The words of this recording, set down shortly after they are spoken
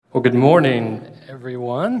Well, good morning,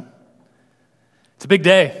 everyone. It's a big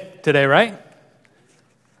day today, right?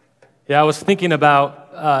 Yeah, I was thinking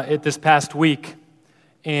about it this past week,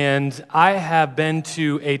 and I have been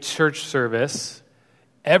to a church service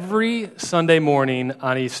every Sunday morning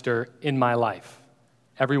on Easter in my life.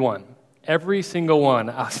 Every one. Every single one.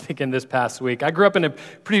 I was thinking this past week. I grew up in a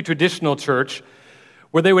pretty traditional church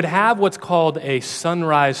where they would have what's called a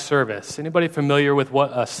sunrise service. Anybody familiar with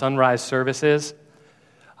what a sunrise service is?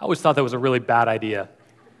 I always thought that was a really bad idea.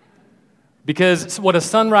 Because what a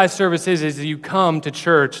sunrise service is you come to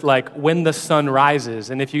church like when the sun rises.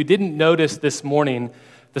 And if you didn't notice this morning,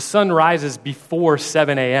 the sun rises before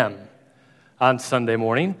 7 a.m. on Sunday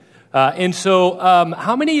morning.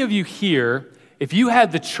 How many of you here, if you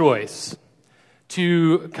had the choice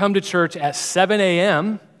to come to church at 7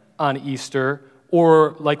 a.m. on Easter,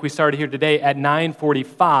 or like we started here today at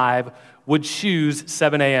 9:45, would choose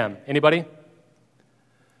 7 a.m.? Anybody?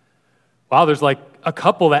 Wow, there's like a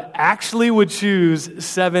couple that actually would choose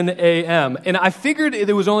 7 a.m. And I figured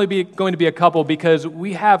there was only going to be a couple because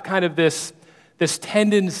we have kind of this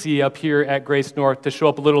tendency up here at Grace North to show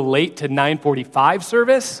up a little late to 9:45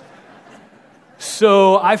 service.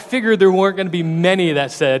 So I figured there weren't going to be many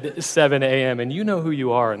that said 7 a.m. And you know who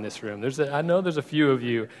you are in this room. I know there's a few of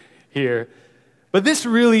you here. But this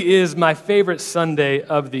really is my favorite Sunday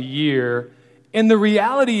of the year. And the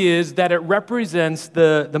reality is that it represents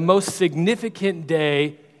the most significant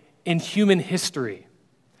day in human history.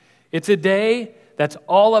 It's a day that's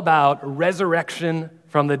all about resurrection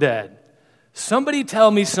from the dead. Somebody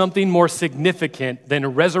tell me something more significant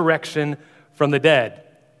than resurrection from the dead.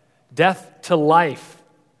 Death to life.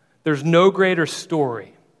 There's no greater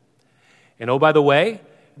story. And oh, by the way,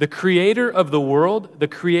 the creator of the world, the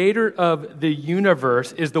creator of the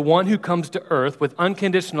universe, is the one who comes to earth with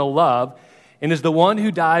unconditional love and is the one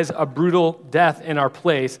who dies a brutal death in our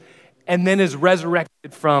place and then is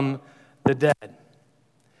resurrected from the dead.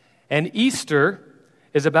 And Easter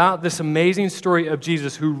is about this amazing story of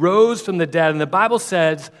Jesus who rose from the dead. And the Bible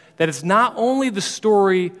says that it's not only the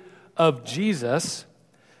story of Jesus,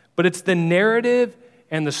 but it's the narrative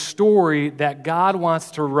and the story that God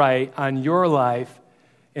wants to write on your life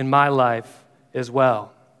and my life as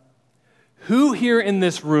well. Who here in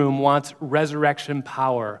this room wants resurrection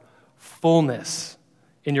power, fullness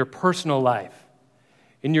in your personal life,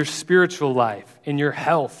 in your spiritual life, in your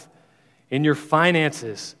health, in your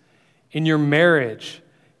finances, in your marriage,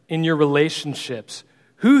 in your relationships?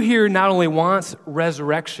 Who here not only wants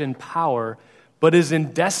resurrection power, but is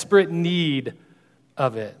in desperate need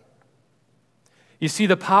of it? You see,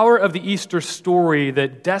 the power of the Easter story, the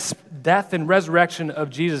death and resurrection of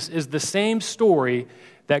Jesus, is the same story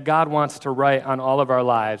that God wants to write on all of our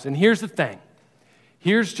lives. And here's the thing.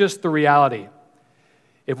 Here's just the reality.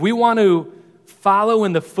 If we want to follow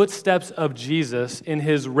in the footsteps of Jesus in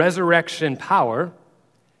his resurrection power,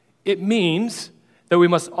 it means that we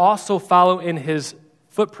must also follow in his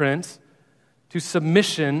footprints to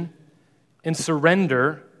submission and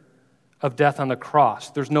surrender of death on the cross.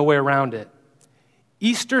 There's no way around it.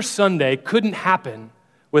 Easter Sunday couldn't happen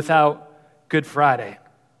without Good Friday.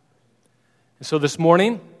 And so this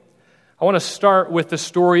morning, I want to start with the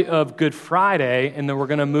story of Good Friday, and then we're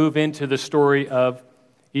going to move into the story of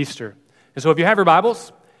Easter. And so if you have your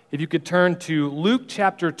Bibles, if you could turn to Luke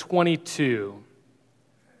chapter 22.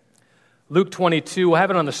 Luke 22, we'll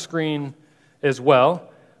have it on the screen as well.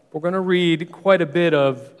 We're going to read quite a bit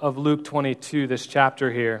of Luke 22, this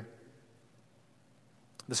chapter here.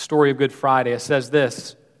 The story of Good Friday. It says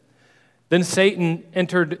this: Then Satan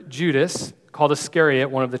entered Judas, called Iscariot,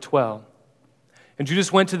 one of the 12. And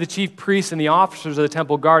Judas went to the chief priests and the officers of the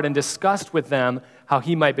temple guard and discussed with them how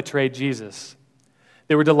he might betray Jesus.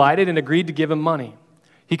 They were delighted and agreed to give him money.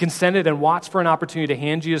 He consented and watched for an opportunity to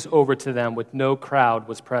hand Jesus over to them when no crowd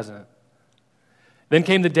was present. Then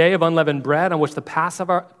came the day of unleavened bread on which the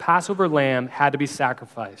Passover lamb had to be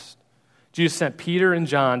sacrificed. Jesus sent Peter and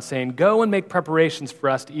John, saying, "Go and make preparations for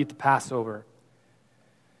us to eat the Passover."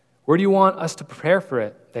 "Where do you want us to prepare for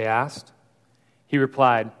it?" they asked. He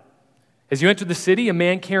replied, "As you enter the city, a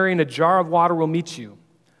man carrying a jar of water will meet you.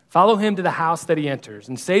 Follow him to the house that he enters,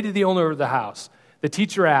 and say to the owner of the house, 'The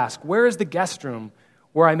teacher asked, where is the guest room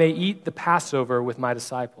where I may eat the Passover with my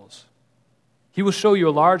disciples?' He will show you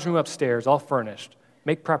a large room upstairs, all furnished.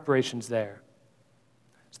 Make preparations there."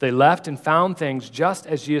 So they left and found things just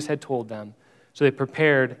as Jesus had told them. So they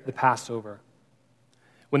prepared the Passover.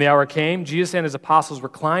 When the hour came, Jesus and his apostles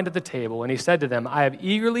reclined at the table, and he said to them, "I have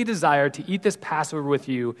eagerly desired to eat this Passover with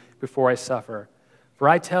you before I suffer. For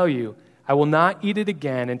I tell you, I will not eat it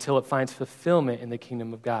again until it finds fulfillment in the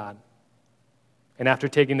kingdom of God." And after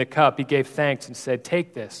taking the cup, he gave thanks and said,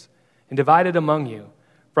 "Take this and divide it among you.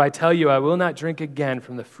 For I tell you, I will not drink again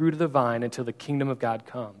from the fruit of the vine until the kingdom of God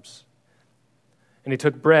comes." And he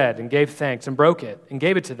took bread and gave thanks and broke it and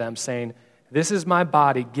gave it to them, saying, "This is my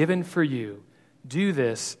body given for you. Do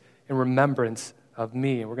this in remembrance of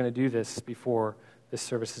me." And we're going to do this before this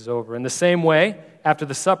service is over. In the same way, after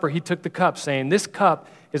the supper, he took the cup, saying, "This cup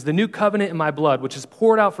is the new covenant in my blood, which is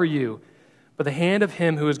poured out for you. But the hand of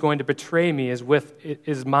him who is going to betray me is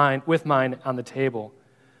mine on the table.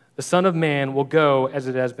 The Son of Man will go as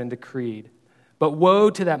it has been decreed. But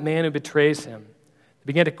woe to that man who betrays him." They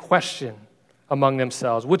began to question among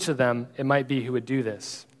themselves which of them it might be who would do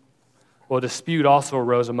this. Well, a dispute also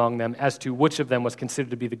arose among them as to which of them was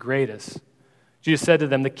considered to be the greatest. Jesus said to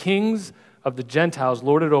them, "The kings of the Gentiles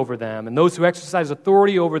lord it over them, and those who exercise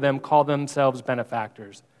authority over them call themselves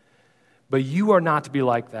benefactors. But you are not to be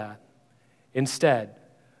like that. Instead,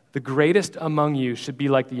 the greatest among you should be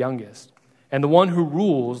like the youngest, and the one who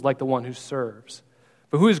rules like the one who serves.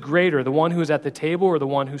 But who is greater, the one who is at the table or the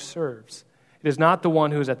one who serves? It is not the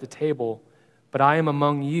one who is at the table, but I am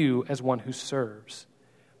among you as one who serves.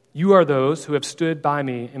 You are those who have stood by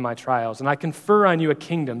me in my trials, and I confer on you a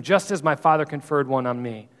kingdom, just as my Father conferred one on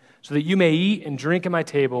me, so that you may eat and drink at my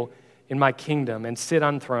table in my kingdom and sit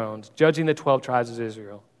on thrones, judging the 12 tribes of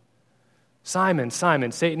Israel. Simon,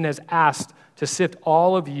 Simon, Satan has asked to sift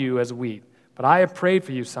all of you as wheat, but I have prayed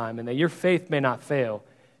for you, Simon, that your faith may not fail,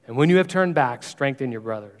 and when you have turned back, strengthen your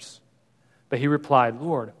brothers." But he replied,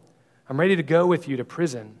 "Lord, I'm ready to go with you to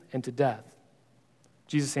prison and to death."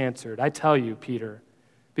 Jesus answered, "I tell you, Peter,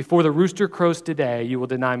 before the rooster crows today, you will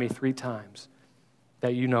deny me 3 times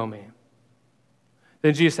that you know me."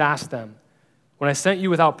 Then Jesus asked them, "When I sent you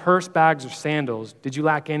without purse, bags, or sandals, did you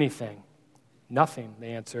lack anything?" "Nothing,"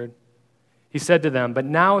 they answered. He said to them, "But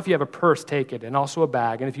now if you have a purse, take it, and also a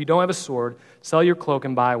bag. And if you don't have a sword, sell your cloak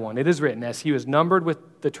and buy one. It is written, as he was numbered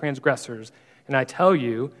with the transgressors. And I tell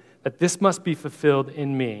you that this must be fulfilled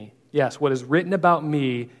in me. Yes, what is written about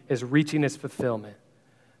me is reaching its fulfillment."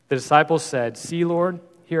 The disciples said, "See, Lord,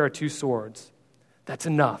 here are 2 swords." "That's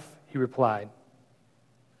enough," he replied.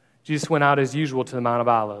 Jesus went out as usual to the Mount of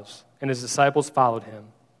Olives, and his disciples followed him.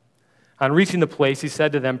 On reaching the place, he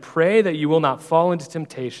said to them, "Pray that you will not fall into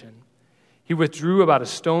temptation." He withdrew about a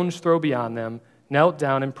stone's throw beyond them, knelt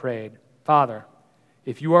down and prayed, "Father,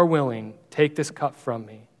 if you are willing, take this cup from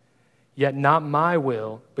me. Yet not my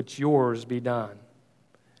will, but yours be done."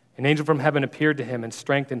 An angel from heaven appeared to him and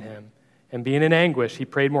strengthened him. And being in anguish, he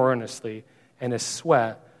prayed more earnestly, and his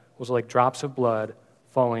sweat was like drops of blood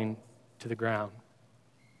falling to the ground.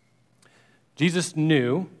 Jesus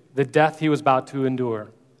knew the death he was about to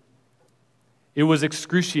endure. It was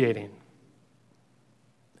excruciating.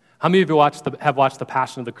 How many of you have watched The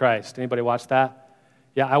Passion of the Christ? Anybody watch that?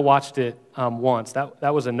 Yeah, I watched it once.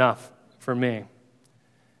 That was enough for me.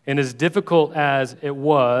 And as difficult as it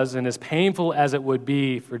was, and as painful as it would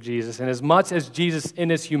be for Jesus, and as much as Jesus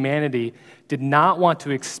in his humanity did not want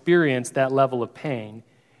to experience that level of pain,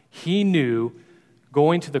 he knew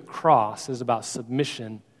going to the cross is about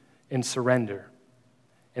submission and surrender.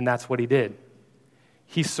 And that's what he did.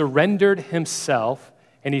 He surrendered himself,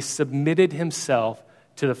 and he submitted himself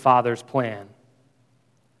to the Father's plan.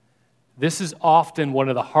 This is often one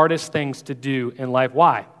of the hardest things to do in life.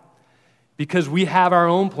 Why? Because we have our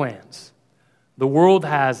own plans. The world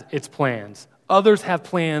has its plans. Others have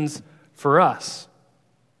plans for us.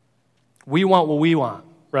 We want what we want,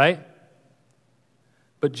 right?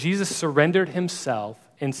 But Jesus surrendered himself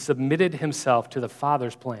and submitted himself to the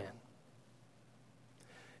Father's plan.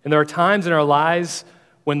 And there are times in our lives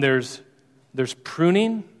when there's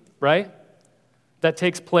pruning, right? That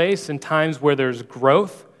takes place, and times where there's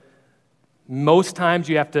growth. Most times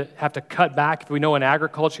you have to cut back. If we know in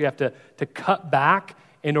agriculture, you have to cut back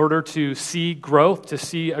in order to see growth, to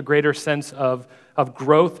see a greater sense of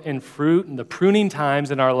growth and fruit. And the pruning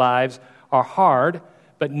times in our lives are hard,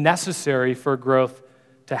 but necessary for growth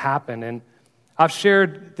to happen. And I've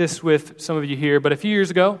shared this with some of you here, but a few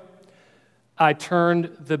years ago, I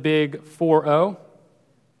turned the big 40,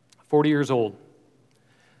 40 years old.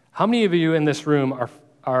 How many of you in this room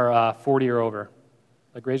are 40 or over?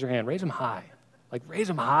 Like, raise your hand. Raise them high. Like, raise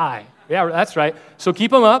them high. Yeah, that's right. So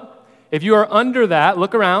keep them up. If you are under that,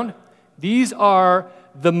 look around. These are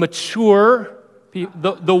the mature,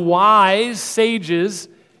 the wise sages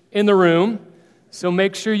in the room. So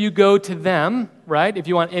make sure you go to them, right? If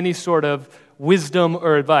you want any sort of wisdom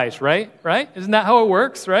or advice, right? Right? Isn't that how it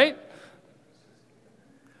works, right?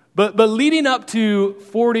 But leading up to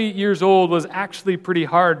 40 years old was actually pretty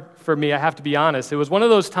hard for me, I have to be honest. It was one of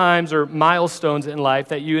those times or milestones in life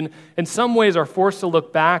that you, in some ways, are forced to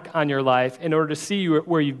look back on your life in order to see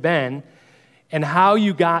where you've been and how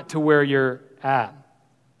you got to where you're at.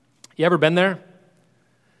 You ever been there?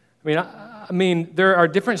 I mean, there are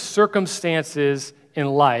different circumstances in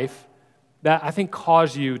life that I think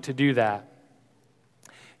cause you to do that.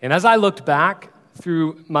 And as I looked back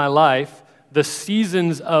through my life, the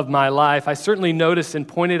seasons of my life, I certainly noticed and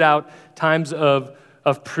pointed out times of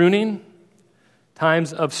pruning,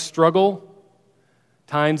 times of struggle,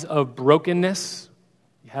 times of brokenness.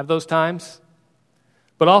 You have those times?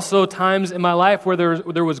 But also times in my life where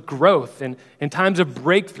there was growth and times of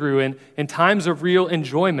breakthrough and times of real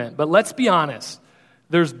enjoyment. But let's be honest,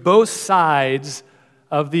 there's both sides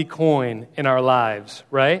of the coin in our lives,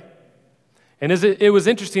 right? And it was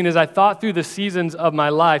interesting, as I thought through the seasons of my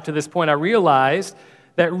life to this point, I realized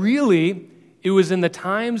that really it was in the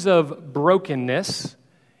times of brokenness,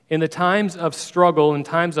 in the times of struggle, in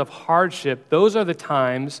times of hardship, those are the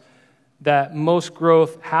times that most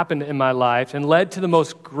growth happened in my life and led to the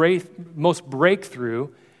most breakthrough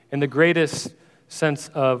and the greatest sense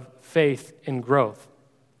of faith and growth.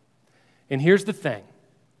 And here's the thing.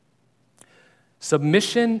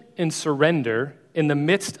 Submission and surrender in the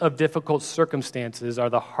midst of difficult circumstances are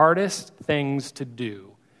the hardest things to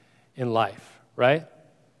do in life, right?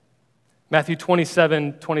 Matthew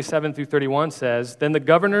 27 through 31 says, "Then the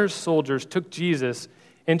governor's soldiers took Jesus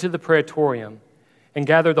into the praetorium and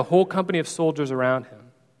gathered the whole company of soldiers around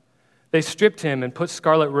him. They stripped him and put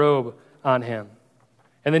scarlet robe on him,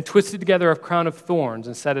 and then twisted together a crown of thorns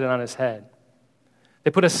and set it on his head.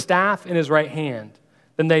 They put a staff in his right hand.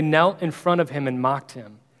 Then they knelt in front of him and mocked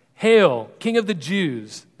him. 'Hail, King of the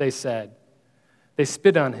Jews,' they said. They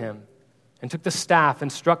spit on him and took the staff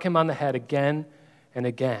and struck him on the head again and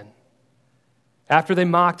again. After they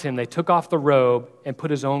mocked him, they took off the robe and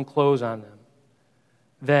put his own clothes on them.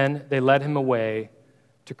 Then they led him away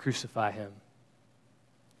to crucify him."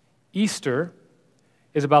 Easter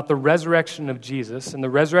is about the resurrection of Jesus and the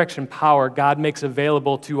resurrection power God makes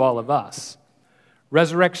available to all of us.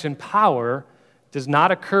 Resurrection power does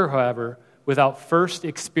not occur, however, without first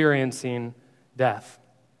experiencing death.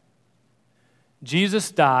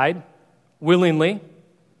 Jesus died willingly,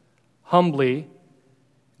 humbly,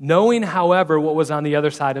 knowing, however, what was on the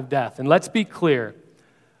other side of death. And let's be clear,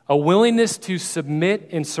 a willingness to submit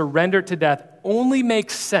and surrender to death only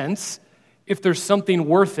makes sense if there's something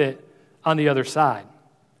worth it on the other side.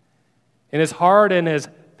 And as hard and as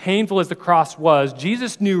painful as the cross was,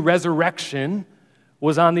 Jesus knew resurrection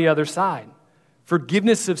was on the other side.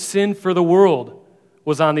 Forgiveness of sin for the world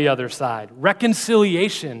was on the other side.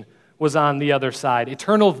 Reconciliation was on the other side.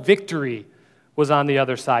 Eternal victory was on the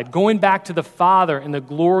other side. Going back to the Father and the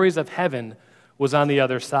glories of heaven was on the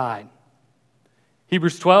other side.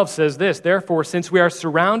 Hebrews 12 says this, "Therefore, since we are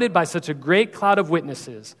surrounded by such a great cloud of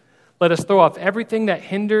witnesses, let us throw off everything that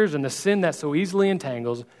hinders and the sin that so easily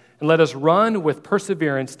entangles, and let us run with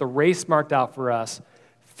perseverance the race marked out for us,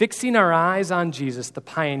 fixing our eyes on Jesus, the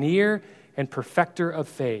pioneer and perfecter of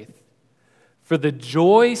faith. For the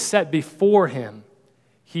joy set before him,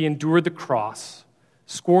 he endured the cross,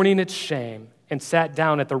 scorning its shame, and sat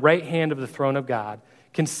down at the right hand of the throne of God.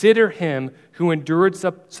 Consider him who endured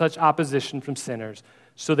such opposition from sinners,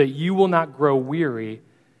 so that you will not grow weary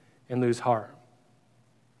and lose heart."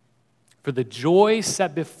 For the joy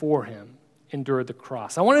set before him endured the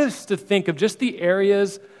cross. I wanted us to think of just the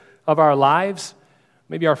areas of our lives,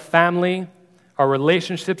 maybe our family, our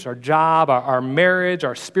relationships, our job, our marriage,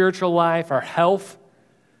 our spiritual life, our health,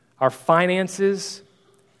 our finances,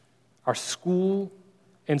 our school,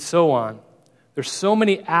 and so on. There's so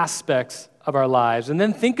many aspects of our lives. And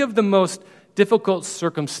then think of the most difficult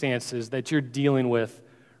circumstances that you're dealing with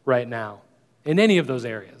right now in any of those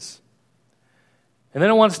areas. And then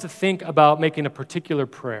I want us to think about making a particular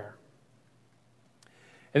prayer.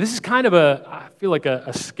 And this is kind of I feel like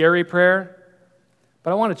a scary prayer,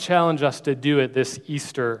 but I want to challenge us to do it this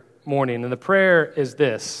Easter morning. And the prayer is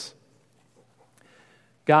this: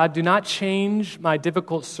 God, do not change my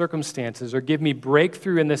difficult circumstances or give me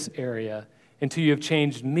breakthrough in this area until you have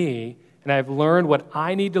changed me and I have learned what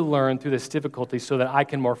I need to learn through this difficulty so that I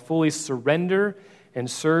can more fully surrender and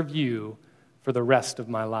serve you for the rest of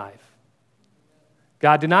my life.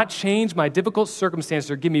 God, do not change my difficult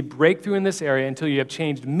circumstances or give me breakthrough in this area until you have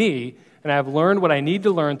changed me and I have learned what I need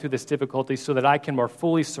to learn through this difficulty so that I can more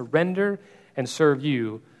fully surrender and serve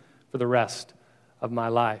you for the rest of my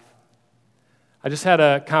life. I just had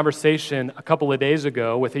a conversation a couple of days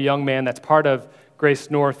ago with a young man that's part of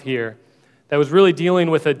Grace North here that was really dealing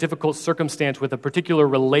with a difficult circumstance with a particular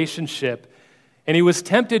relationship And he was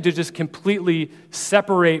tempted to just completely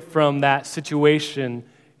separate from that situation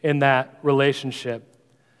in that relationship.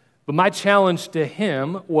 But my challenge to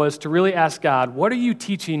him was to really ask God, what are you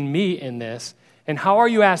teaching me in this? And how are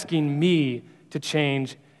you asking me to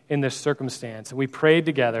change in this circumstance? And we prayed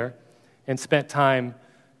together and spent time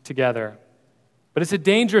together. But it's a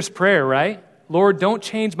dangerous prayer, right? Lord, don't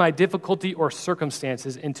change my difficulty or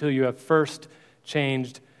circumstances until you have first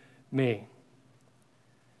changed me.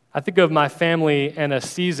 I think of my family and a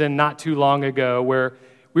season not too long ago where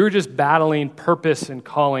we were just battling purpose and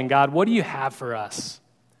calling. God, what do you have for us?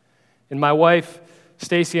 And my wife,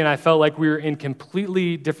 Stacy, and I felt like we were in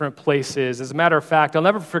completely different places. As a matter of fact, I'll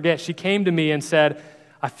never forget, she came to me and said,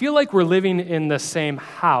 I feel like we're living in the same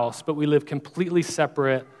house, but we live completely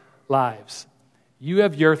separate lives. You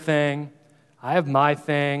have your thing, I have my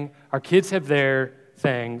thing, our kids have their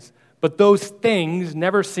things, but those things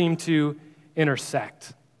never seem to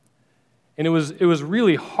intersect. And it was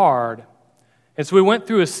really hard. And so we went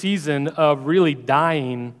through a season of really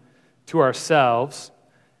dying to ourselves.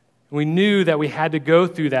 And we knew that we had to go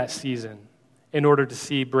through that season in order to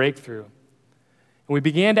see breakthrough. And we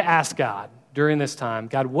began to ask God during this time,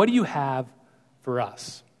 God, what do you have for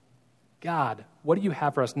us? God, what do you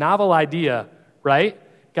have for us? Novel idea, right?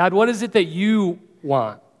 God, what is it that you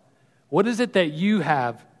want? What is it that you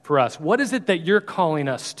have for us? What is it that you're calling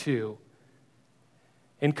us to?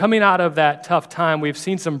 And coming out of that tough time, we've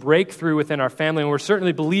seen some breakthrough within our family, and we're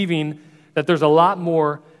certainly believing that there's a lot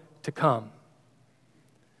more to come.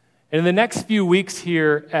 And in the next few weeks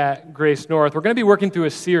here at Grace North, we're going to be working through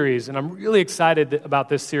a series, and I'm really excited about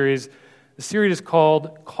this series. The series is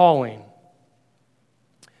called Calling.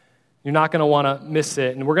 You're not going to want to miss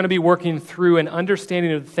it. And we're going to be working through an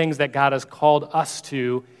understanding of the things that God has called us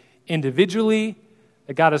to individually,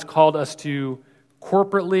 that God has called us to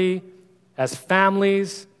corporately, as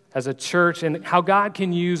families, as a church, and how God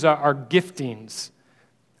can use our giftings,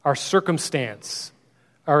 our circumstance,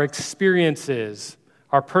 our experiences,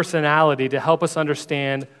 our personality to help us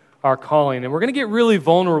understand our calling. And we're going to get really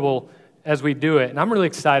vulnerable as we do it, and I'm really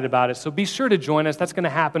excited about it. So be sure to join us. That's going to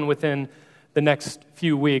happen within the next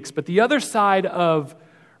few weeks. But the other side of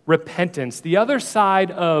repentance, the other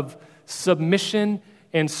side of submission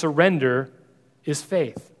and surrender is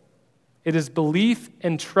faith. It is belief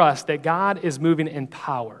and trust that God is moving in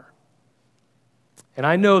power. And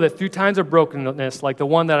I know that through times of brokenness, like the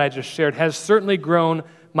one that I just shared, has certainly grown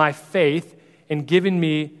my faith and given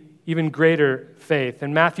me even greater faith.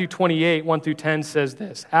 And Matthew 28, 1 through 10 says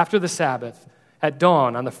this, after the Sabbath, at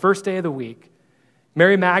dawn, on the first day of the week,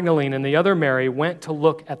 Mary Magdalene and the other Mary went to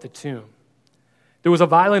look at the tomb. There was a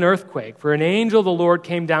violent earthquake, for an angel of the Lord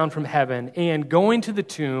came down from heaven and, going to the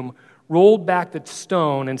tomb, rolled back the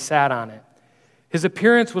stone and sat on it. His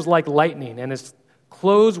appearance was like lightning, and his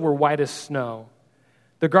clothes were white as snow.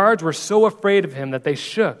 The guards were so afraid of him that they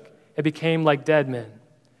shook and became like dead men.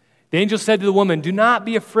 The angel said to the woman, do not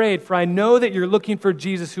be afraid, for I know that you're looking for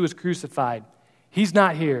Jesus who was crucified. He's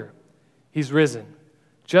not here. He's risen,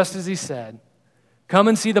 just as he said. Come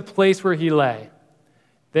and see the place where he lay.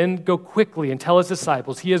 Then go quickly and tell his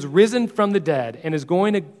disciples, he has risen from the dead and is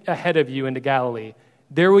going ahead of you into Galilee.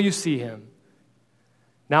 There will you see him.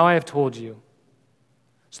 Now I have told you.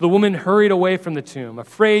 So the woman hurried away from the tomb,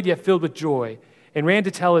 afraid yet filled with joy, and ran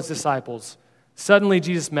to tell his disciples. Suddenly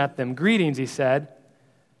Jesus met them. Greetings, he said.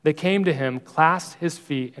 They came to him, clasped his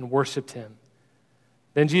feet, and worshiped him.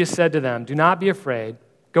 Then Jesus said to them, do not be afraid.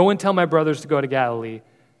 Go and tell my brothers to go to Galilee.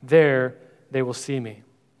 There they will see me.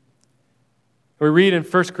 We read in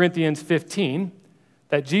 1 Corinthians 15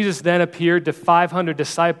 that Jesus then appeared to 500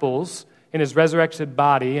 disciples in his resurrected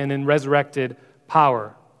body and in resurrected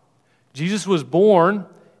power. Jesus was born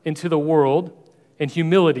into the world in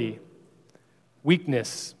humility,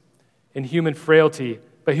 weakness, and human frailty,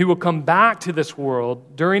 but he will come back to this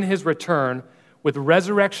world during his return with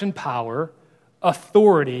resurrection power,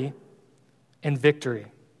 authority, and victory.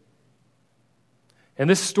 And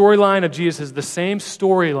this storyline of Jesus is the same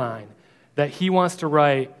storyline that he wants to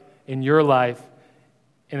write in your life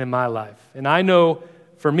and in my life. And I know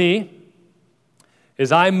for me,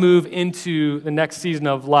 as I move into the next season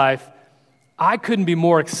of life, I couldn't be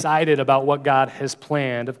more excited about what God has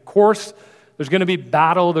planned. Of course, there's going to be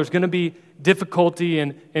battle, there's going to be difficulty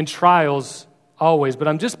and trials always, but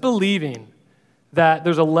I'm just believing that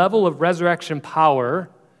there's a level of resurrection power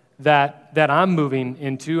that I'm moving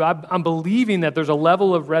into. I'm believing that there's a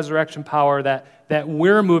level of resurrection power that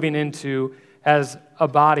we're moving into as a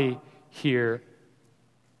body here,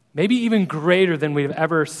 maybe even greater than we've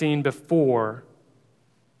ever seen before.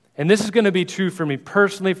 And this is going to be true for me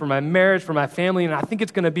personally, for my marriage, for my family, and I think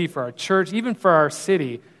it's going to be for our church, even for our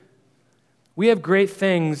city. We have great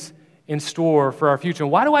things in store for our future.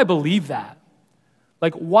 And why do I believe that?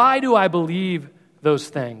 Like, why do I believe those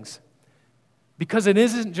things? Because it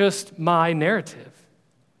isn't just my narrative.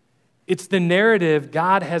 It's the narrative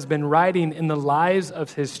God has been writing in the lives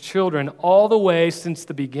of his children all the way since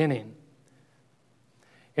the beginning.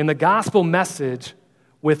 And the gospel message,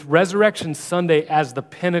 with Resurrection Sunday as the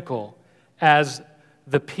pinnacle, as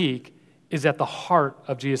the peak, is at the heart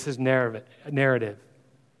of Jesus' narrative.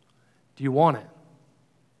 Do you want it?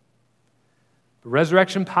 The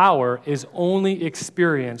resurrection power is only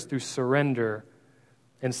experienced through surrender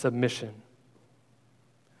and submission.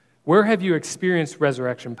 Where have you experienced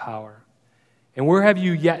resurrection power? And where have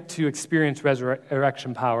you yet to experience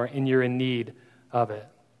resurrection power and you're in need of it?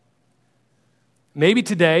 Maybe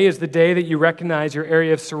today is the day that you recognize your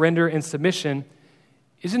area of surrender and submission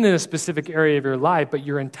isn't in a specific area of your life, but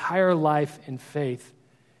your entire life in faith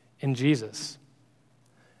in Jesus.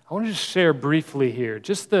 I want to just share briefly here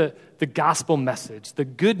just the gospel message, the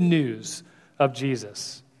good news of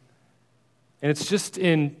Jesus. And it's just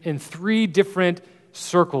in three different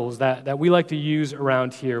circles that we like to use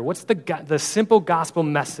around here. What's the simple gospel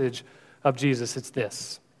message of Jesus? It's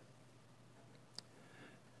this: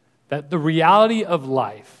 that the reality of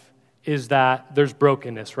life is that there's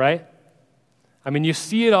brokenness, right? I mean, you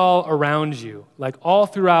see it all around you. Like all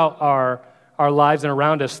throughout our lives and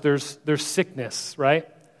around us, there's sickness, right?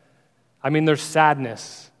 I mean, there's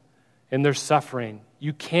sadness and there's suffering.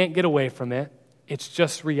 You can't get away from it. It's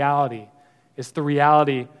just reality. It's the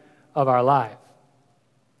reality of our life.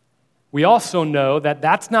 We also know that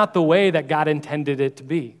that's not the way that God intended it to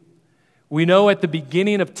be. We know at the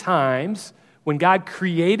beginning of times, when God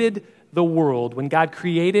created the world, when God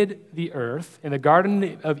created the earth, in the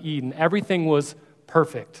Garden of Eden, everything was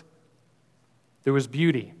perfect. There was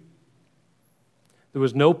beauty. There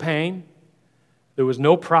was no pain. There was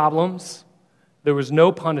no problems. There was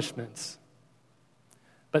no punishments.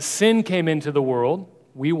 But sin came into the world.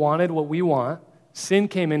 We wanted what we want. Sin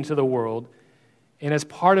came into the world, and as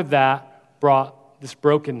part of that, brought this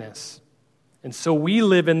brokenness. And so we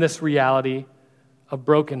live in this reality of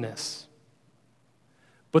brokenness.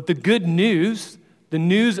 But the good news, the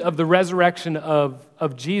news of the resurrection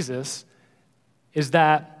of Jesus, is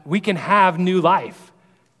that we can have new life,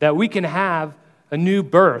 that we can have a new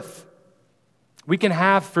birth. We can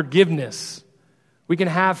have forgiveness. We can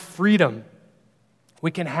have freedom.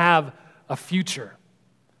 We can have a future.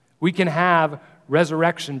 We can have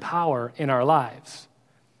resurrection power in our lives.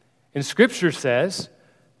 And Scripture says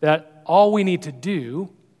that all we need to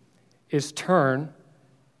do is turn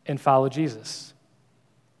and follow Jesus.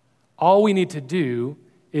 All we need to do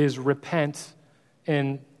is repent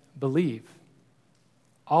and believe.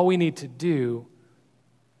 All we need to do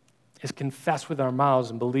is confess with our mouths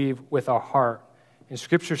and believe with our heart. And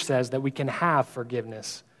Scripture says that we can have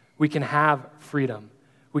forgiveness. We can have freedom.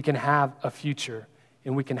 We can have a future.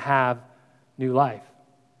 And we can have new life.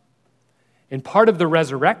 And part of the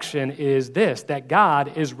resurrection is this, that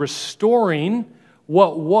God is restoring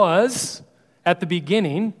what was at the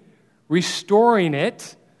beginning, restoring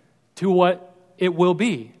it to what it will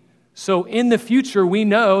be. So in the future, we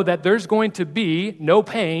know that there's going to be no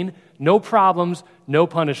pain, no problems, no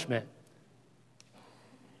punishment.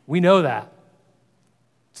 We know that.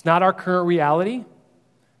 It's not our current reality,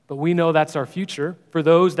 but we know that's our future. For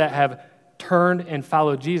those that have turned and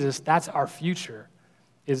followed Jesus, that's our future,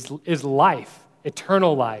 is life,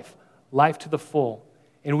 eternal life, life to the full.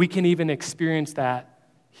 And we can even experience that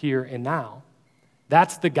here and now.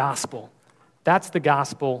 That's the gospel. That's the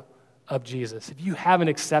gospel of Jesus. If you haven't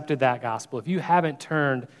accepted that gospel, if you haven't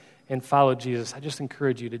turned and followed Jesus, I just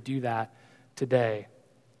encourage you to do that today.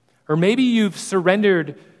 Or maybe you've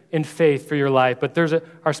surrendered in faith for your life, but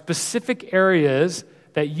are specific areas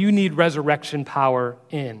that you need resurrection power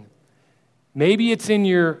in. Maybe it's in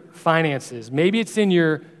your finances. Maybe it's in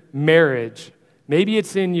your marriage. Maybe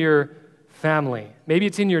it's in your family. Maybe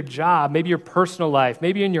it's in your job. Maybe your personal life.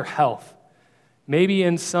 Maybe in your health. Maybe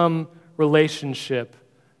in some relationship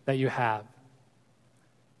that you have.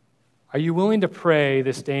 Are you willing to pray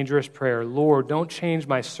this dangerous prayer? Lord, don't change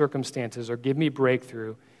my circumstances or give me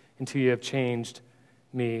breakthrough until you have changed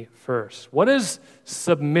me first. What does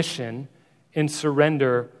submission and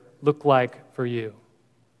surrender look like for you?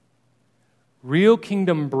 Real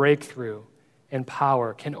kingdom breakthrough and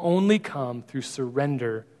power can only come through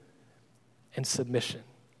surrender and submission.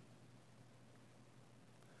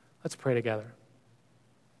 Let's pray together.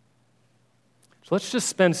 So let's just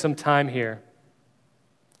spend some time here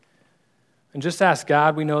and just ask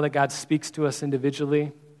God. We know that God speaks to us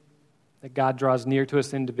individually, that God draws near to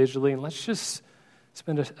us individually, and let's just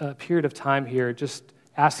spend a period of time here just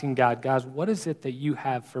asking God, what is it that you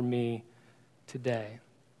have for me today?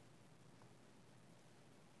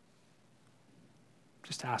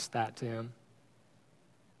 Just ask that to him.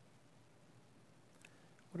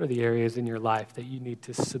 What are the areas in your life that you need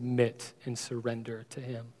to submit and surrender to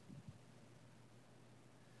him?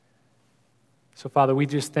 So, Father, we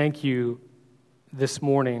just thank you this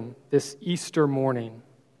morning, this Easter morning,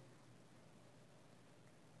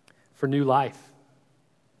 for new life.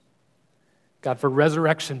 God, for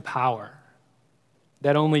resurrection power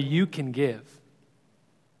that only you can give,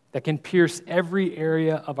 that can pierce every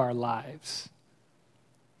area of our lives.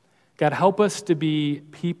 God, help us to be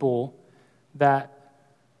people that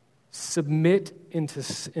submit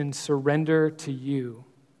and surrender to you.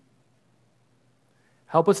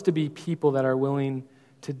 Help us to be people that are willing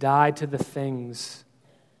to die to the things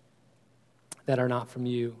that are not from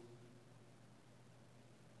you.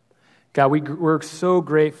 God, we're so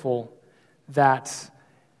grateful that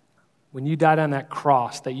when you died on that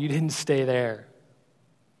cross, that you didn't stay there.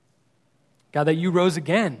 God, that you rose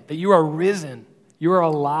again, that you are risen, you are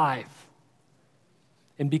alive.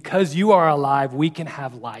 And because you are alive, we can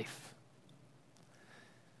have life.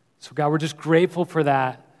 So God, we're just grateful for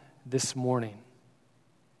that this morning.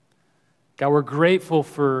 God, we're grateful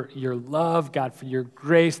for your love, God, for your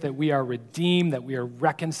grace, that we are redeemed, that we are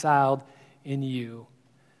reconciled in you.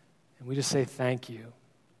 And we just say thank you.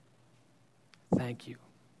 Thank you.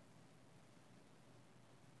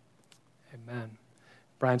 Amen.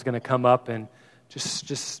 Brian's going to come up and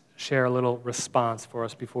just share a little response for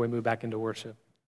us before we move back into worship.